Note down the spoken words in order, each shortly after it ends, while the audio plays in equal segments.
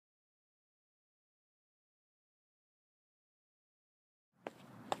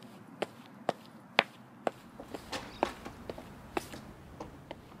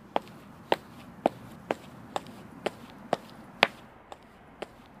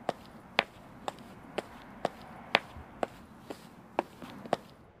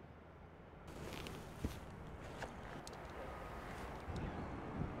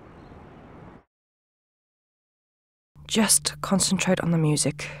just concentrate on the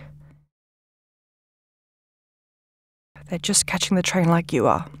music. They're just catching the train like you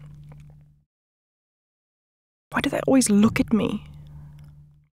are. Why do they always look at me?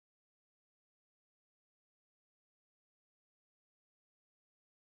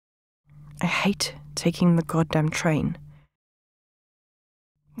 I hate taking the goddamn train.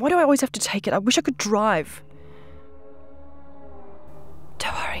 Why do I always have to take it? I wish I could drive.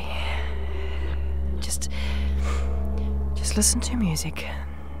 Don't worry. Just listen to music.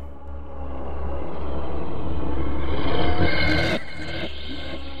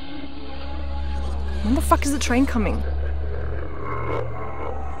 When the fuck is the train coming?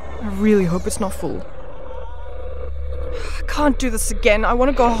 I really hope it's not full. I can't do this again. I want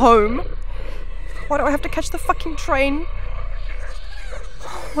to go home. Why do I have to catch the fucking train?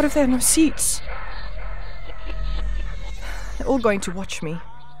 What if there are no seats? They're all going to watch me.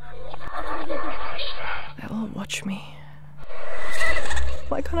 They'll all watch me.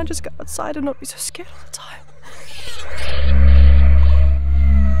 Why can't I just go outside and not be so scared all the time?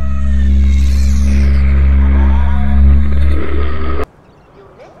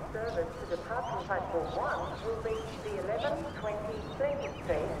 Your next service to departing platform 1 will be the 11:20 Clinton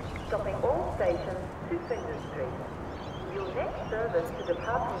Street, stopping all stations to Clinton Street. Your next service to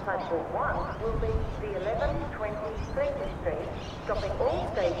departing platform 1 will be the 11:20 Clinton Street, stopping all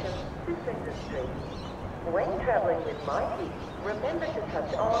stations to Clinton Street. When travelling with Mikey, remember to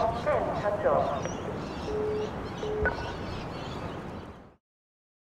touch on and touch off.